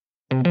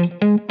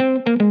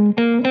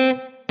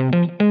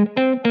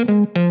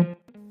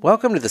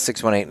Welcome to the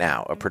 618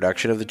 Now, a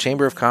production of the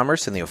Chamber of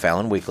Commerce and the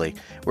O'Fallon Weekly,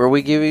 where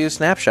we give you a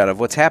snapshot of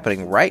what's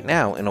happening right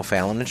now in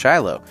O'Fallon and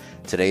Shiloh.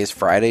 Today is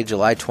Friday,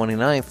 July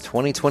 29th,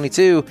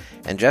 2022,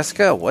 and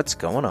Jessica, what's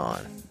going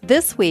on?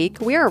 This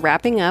week, we are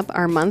wrapping up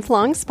our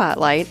month-long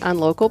spotlight on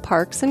local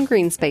parks and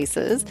green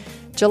spaces.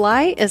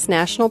 July is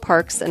National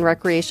Parks and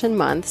Recreation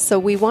Month, so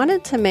we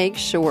wanted to make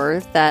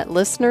sure that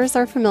listeners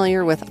are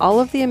familiar with all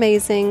of the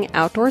amazing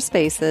outdoor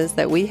spaces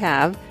that we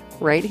have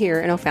right here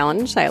in O'Fallon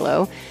and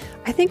Shiloh.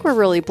 I think we're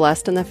really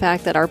blessed in the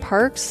fact that our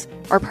parks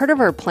are part of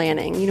our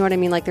planning. You know what I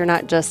mean? Like, they're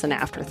not just an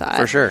afterthought.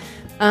 For sure.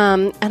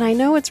 And I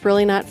know it's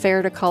really not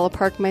fair to call a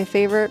park my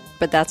favorite,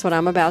 but that's what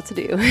I'm about to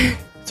do.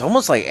 It's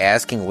almost like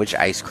asking which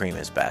ice cream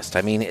is best.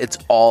 I mean, it's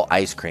all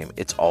ice cream.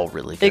 It's all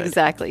really good.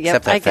 Exactly. Yep,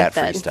 Except that I get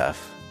fat-free that.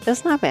 stuff.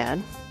 That's not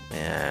bad.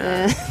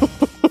 Yeah.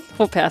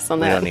 We'll pass on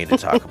that. We don't need to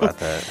talk about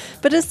that.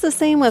 But it's the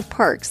same with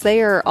parks.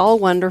 They are all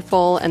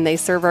wonderful, and they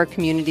serve our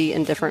community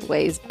in different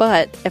ways.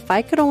 But if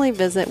I could only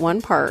visit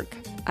one park,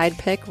 I'd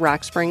pick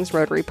Rock Springs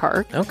Rotary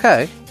Park.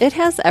 Okay. It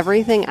has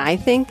everything I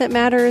think that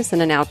matters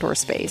in an outdoor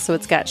space. So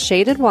it's got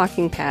shaded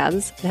walking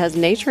paths, it has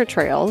nature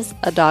trails,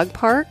 a dog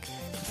park,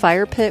 a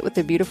fire pit with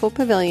a beautiful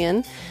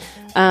pavilion.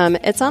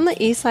 It's on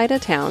the east side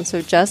of town,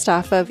 so just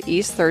off of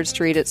East 3rd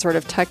Street. It's sort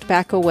of tucked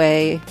back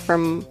away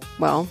from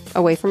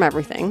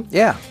everything.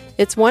 Yeah.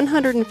 It's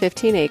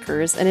 115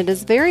 acres, and it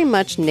is very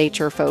much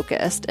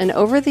nature-focused. And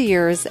over the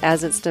years,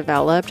 as it's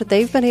developed,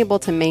 they've been able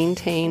to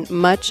maintain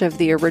much of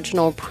the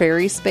original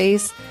prairie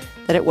space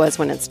that it was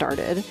when it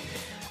started.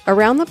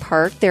 Around the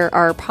park, there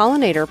are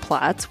pollinator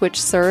plots, which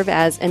serve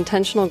as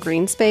intentional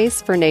green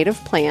space for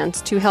native plants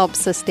to help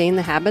sustain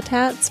the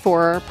habitats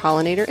for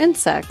pollinator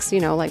insects,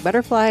 like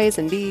butterflies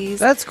and bees.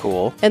 That's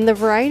cool. And the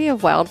variety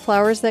of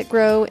wildflowers that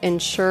grow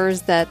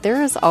ensures that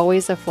there is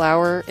always a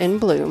flower in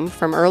bloom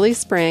from early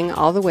spring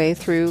all the way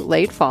through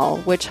late fall,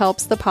 which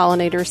helps the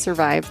pollinators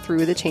survive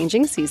through the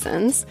changing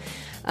seasons.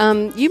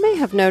 You may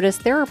have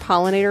noticed there are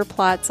pollinator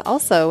plots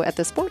also at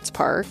the sports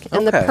park,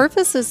 and the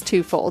purpose is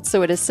twofold.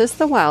 So it assists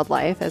the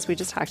wildlife, as we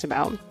just talked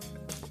about,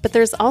 but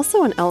there's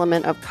also an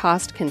element of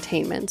cost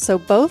containment. So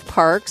both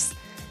parks,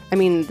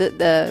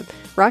 the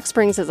Rock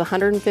Springs is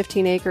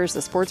 115 acres,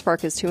 the sports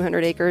park is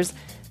 200 acres.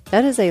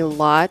 That is a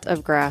lot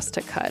of grass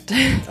to cut.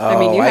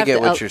 I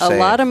get what you're saying. A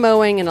lot of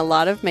mowing and a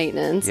lot of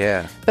maintenance.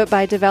 Yeah. But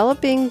by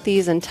developing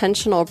these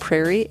intentional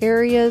prairie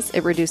areas,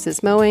 it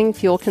reduces mowing,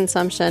 fuel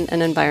consumption,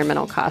 and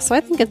environmental costs. So I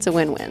think it's a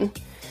win-win.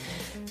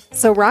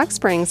 So Rock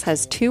Springs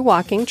has 2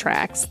 walking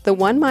tracks. The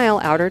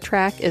 1-mile outer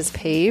track is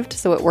paved,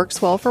 so it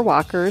works well for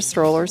walkers,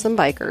 strollers, and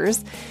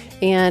bikers.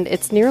 And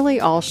it's nearly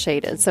all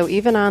shaded. So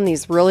even on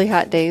these really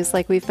hot days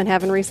like we've been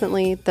having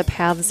recently, the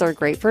paths are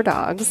great for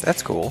dogs.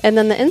 That's cool. And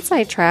then the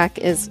inside track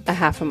is a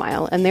half a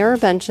mile, and there are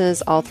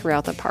benches all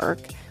throughout the park.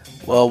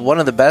 Well, one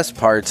of the best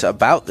parts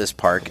about this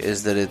park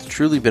is that it's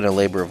truly been a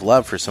labor of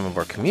love for some of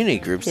our community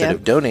groups that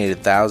have donated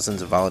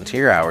thousands of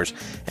volunteer hours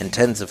and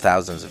tens of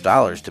thousands of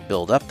dollars to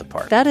build up the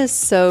park. That is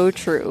so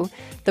true.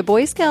 The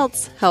Boy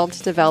Scouts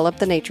helped develop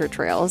the nature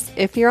trails.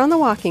 If you're on the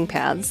walking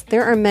paths,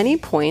 there are many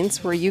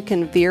points where you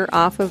can veer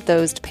off of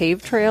those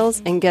paved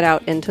trails and get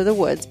out into the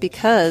woods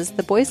because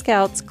the Boy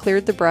Scouts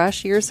cleared the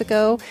brush years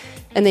ago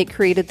and they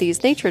created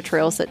these nature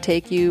trails that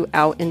take you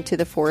out into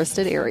the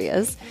forested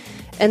areas.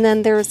 And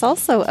then there's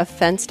also a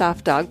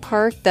fenced-off dog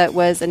park that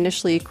was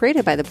initially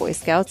created by the Boy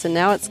Scouts, and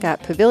now it's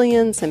got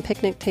pavilions and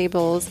picnic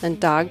tables and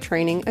dog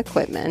training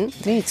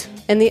equipment. Neat.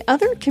 And the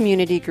other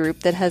community group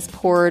that has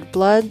poured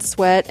blood,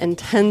 sweat, and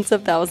tens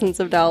of thousands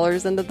of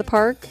dollars into the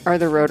park are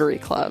the Rotary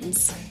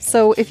Clubs.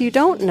 So if you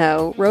don't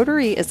know,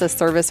 Rotary is a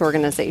service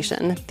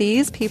organization.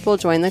 These people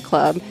join the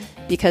club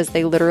because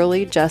they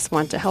literally just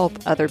want to help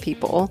other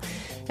people.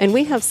 And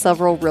we have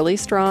several really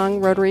strong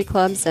Rotary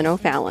Clubs in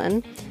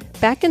O'Fallon.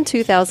 Back in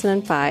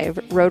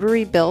 2005,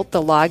 Rotary built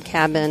the log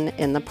cabin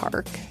in the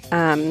park.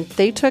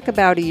 They took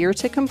about a year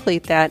to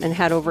complete that and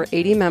had over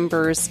 80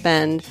 members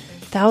spend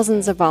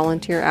thousands of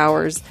volunteer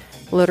hours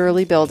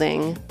literally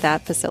building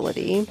that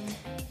facility.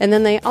 And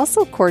then they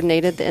also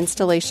coordinated the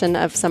installation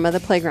of some of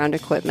the playground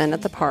equipment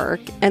at the park.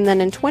 And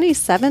then in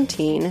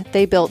 2017,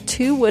 they built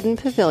 2 wooden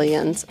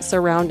pavilions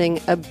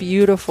surrounding a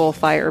beautiful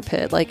fire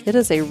pit. Like, it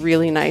is a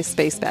really nice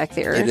space back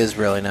there. It is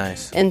really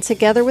nice. And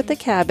together with the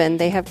cabin,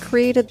 they have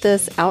created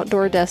this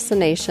outdoor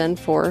destination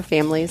for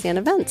families and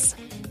events.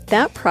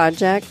 That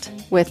project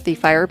with the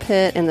fire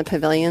pit and the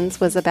pavilions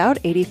was about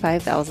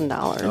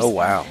 $85,000. Oh,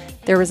 wow.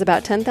 There was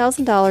about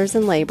 $10,000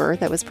 in labor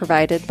that was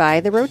provided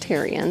by the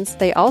Rotarians.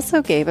 They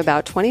also gave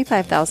about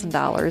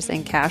 $25,000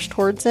 in cash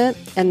towards it,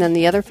 and then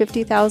the other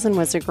 $50,000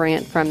 was a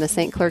grant from the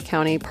St. Clair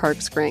County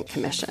Parks Grant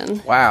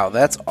Commission. Wow,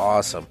 that's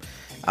awesome.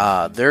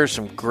 There are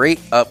some great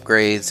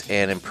upgrades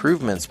and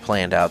improvements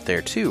planned out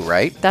there too,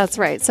 right? That's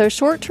right. So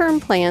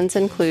short-term plans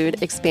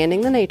include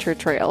expanding the nature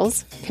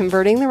trails,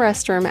 converting the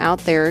restroom out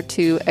there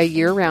to a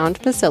year-round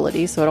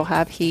facility, so it'll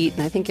have heat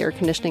and I think air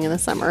conditioning in the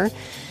summer,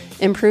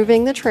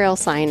 improving the trail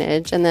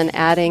signage, and then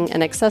adding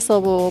an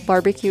accessible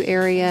barbecue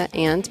area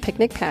and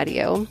picnic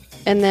patio.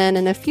 And then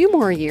in a few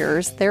more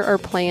years, there are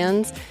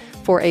plans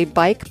for a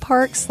bike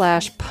park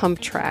 /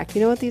 pump track.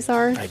 You know what these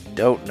are? I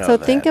don't know So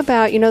that. think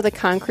about, the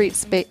concrete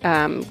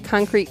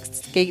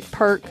skate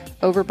park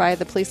over by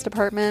the police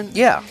department?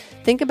 Yeah.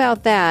 Think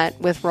about that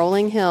with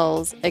rolling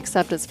hills,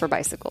 except it's for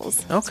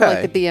bicycles. Okay. So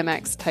like the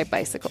BMX type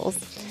bicycles.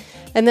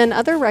 And then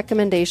other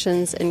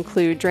recommendations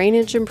include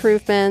drainage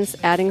improvements,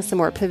 adding some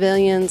more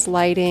pavilions,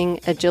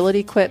 lighting, agility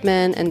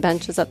equipment, and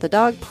benches at the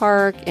dog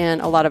park,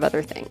 and a lot of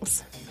other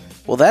things.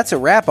 Well, that's a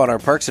wrap on our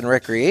Parks and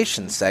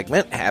Recreation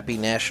segment. Happy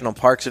National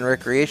Parks and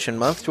Recreation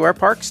Month to our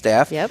park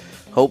staff. Yep.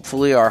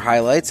 Hopefully our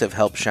highlights have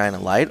helped shine a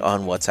light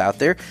on what's out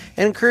there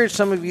and encourage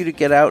some of you to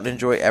get out and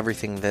enjoy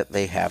everything that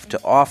they have to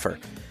offer.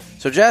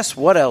 So, Jess,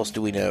 what else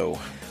do we know?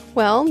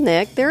 Well,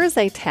 Nick, there is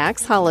a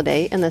tax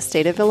holiday in the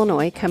state of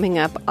Illinois coming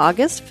up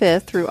August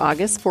 5th through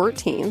August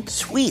 14th.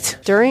 Sweet.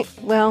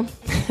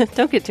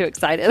 Don't get too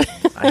excited.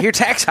 I hear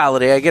tax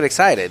holiday, I get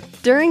excited.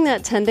 During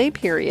that 10-day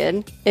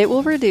period, it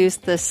will reduce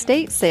the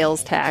state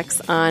sales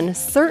tax on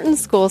certain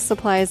school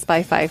supplies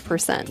by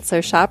 5%. So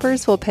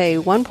shoppers will pay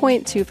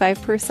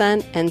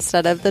 1.25%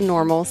 instead of the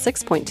normal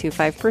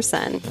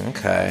 6.25%.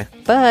 Okay.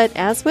 But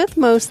as with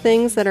most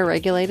things that are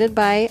regulated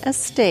by a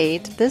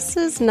state, this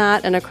is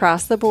not an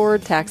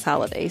across-the-board tax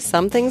holiday.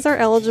 Some things are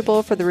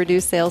eligible for the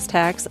reduced sales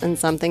tax and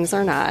some things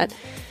are not.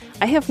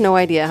 I have no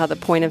idea how the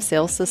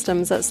point-of-sale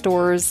systems at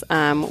stores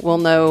will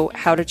know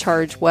how to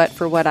charge what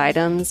for what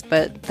items,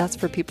 but that's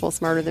for people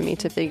smarter than me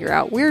to figure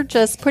out. We're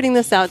just putting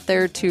this out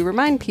there to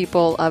remind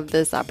people of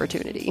this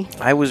opportunity.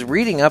 I was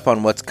reading up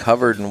on what's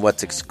covered and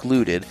what's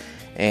excluded,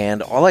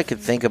 and all I could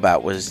think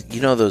about was,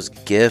 those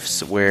GIFs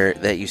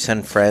that you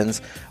send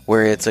friends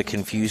where it's a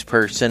confused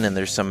person and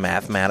there's some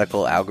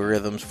mathematical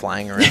algorithms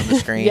flying around the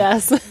screen?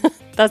 Yes,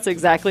 that's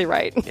exactly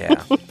right.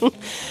 Yeah.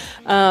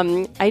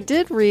 I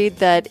did read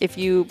that if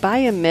you buy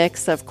a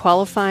mix of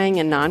qualifying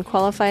and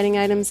non-qualifying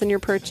items in your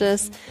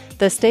purchase,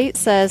 the state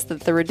says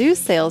that the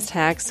reduced sales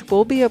tax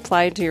will be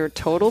applied to your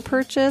total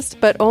purchase,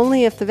 but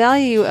only if the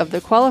value of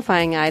the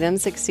qualifying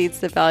items exceeds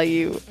the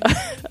value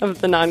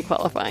of the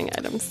non-qualifying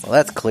items. Well,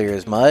 that's clear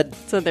as mud.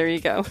 So there you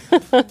go.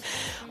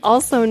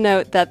 Also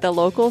note that the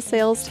local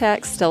sales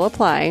tax still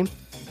apply.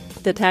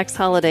 The tax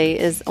holiday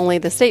is only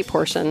the state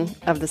portion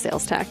of the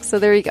sales tax. So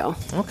there you go.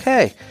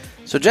 Okay.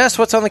 So, Jess,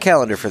 what's on the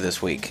calendar for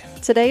this week?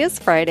 Today is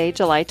Friday,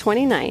 July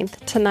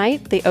 29th.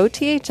 Tonight, the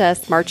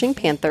OTHS Marching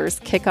Panthers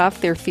kick off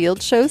their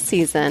field show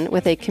season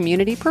with a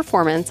community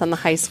performance on the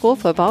high school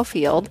football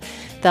field.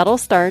 That'll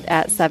start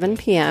at 7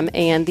 p.m.,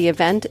 and the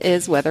event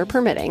is weather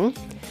permitting.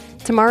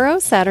 Tomorrow,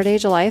 Saturday,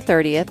 July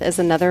 30th, is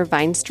another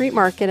Vine Street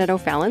Market at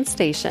O'Fallon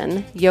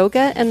Station.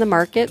 Yoga and the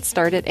market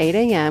start at 8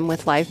 a.m.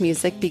 with live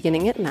music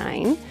beginning at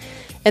 9.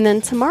 And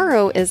then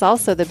tomorrow is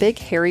also the big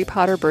Harry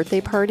Potter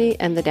birthday party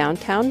in the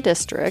downtown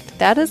district.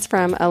 That is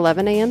from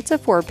 11 a.m. to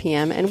 4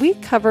 p.m. And we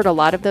covered a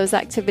lot of those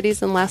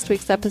activities in last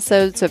week's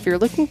episode. So if you're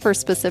looking for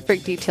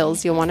specific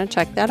details, you'll want to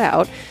check that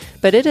out.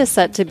 But it is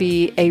set to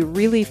be a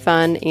really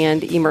fun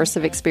and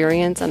immersive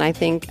experience. And I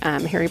think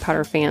Harry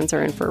Potter fans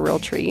are in for a real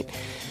treat.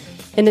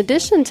 In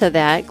addition to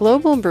that,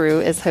 Global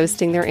Brew is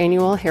hosting their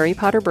annual Harry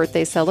Potter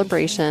birthday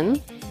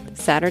celebration.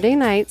 Saturday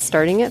night,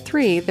 starting at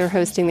 3, they're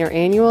hosting their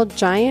annual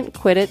Giant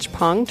Quidditch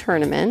Pong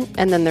Tournament,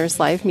 and then there's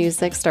live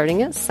music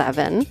starting at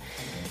 7.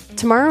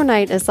 Tomorrow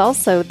night is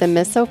also the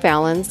Miss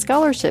O'Fallon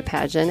Scholarship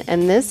Pageant,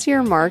 and this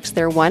year marks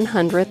their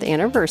 100th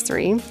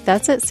anniversary.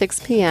 That's at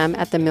 6 p.m.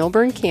 at the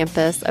Milburn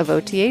campus of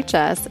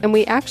OTHS, and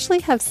we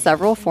actually have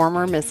several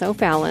former Miss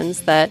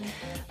O'Fallons that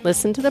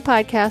listen to the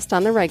podcast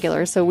on the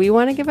regular, so we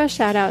want to give a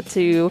shout out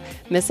to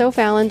Miss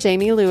O'Fallon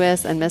Jamie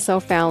Lewis and Miss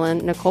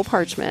O'Fallon Nicole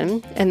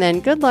Parchman, and then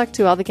good luck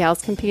to all the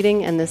gals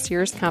competing in this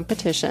year's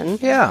competition.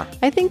 Yeah.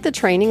 I think the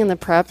training and the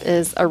prep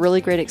is a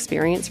really great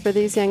experience for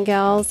these young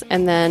gals,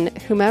 and then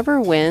whomever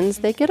wins,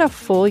 they get a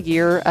full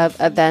year of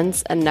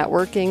events and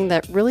networking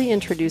that really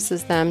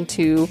introduces them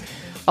to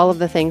all of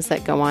the things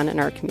that go on in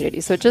our community.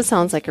 So it just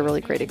sounds like a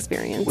really great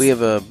experience. We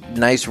have a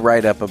nice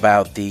write-up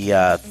about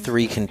the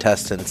 3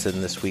 contestants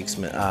in this week's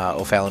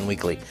O'Fallon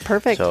Weekly.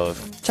 Perfect. So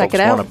if check folks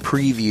it out. want a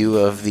preview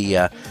of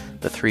the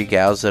 3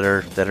 gals that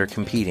are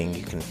competing,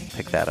 you can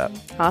pick that up.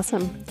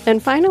 Awesome.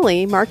 And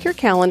finally, mark your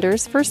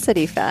calendars for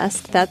City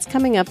Fest. That's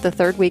coming up the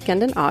 3rd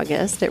weekend in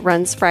August. It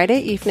runs Friday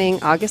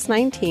evening, August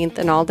 19th,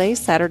 and all day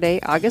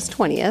Saturday, August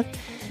 20th.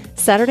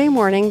 Saturday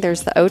morning,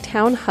 there's the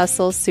O-Town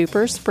Hustle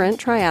Super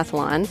Sprint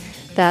Triathlon.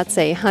 That's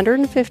a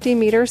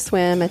 150-meter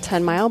swim, a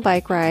 10-mile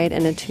bike ride,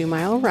 and a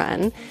 2-mile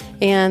run.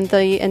 And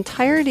the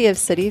entirety of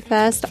City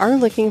Fest are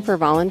looking for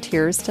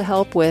volunteers to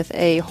help with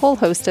a whole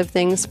host of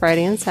things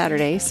Friday and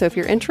Saturday. So if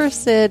you're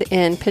interested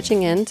in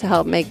pitching in to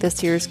help make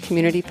this year's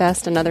Community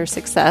Fest another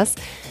success,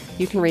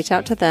 you can reach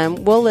out to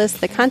them. We'll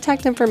list the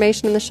contact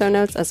information in the show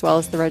notes as well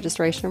as the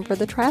registration for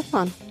the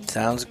triathlon.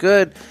 Sounds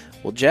good.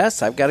 Well,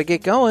 Jess, I've got to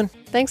get going.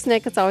 Thanks,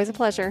 Nick. It's always a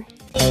pleasure.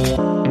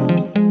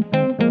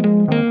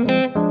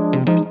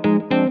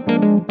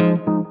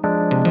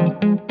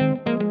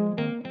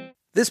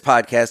 This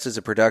podcast is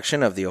a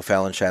production of the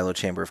O'Fallon Shiloh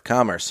Chamber of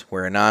Commerce.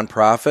 We're a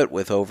nonprofit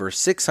with over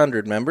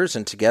 600 members,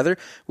 and together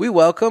we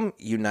welcome,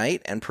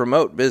 unite, and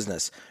promote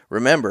business.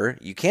 Remember,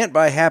 you can't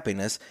buy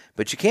happiness,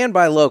 but you can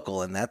buy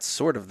local, and that's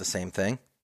sort of the same thing.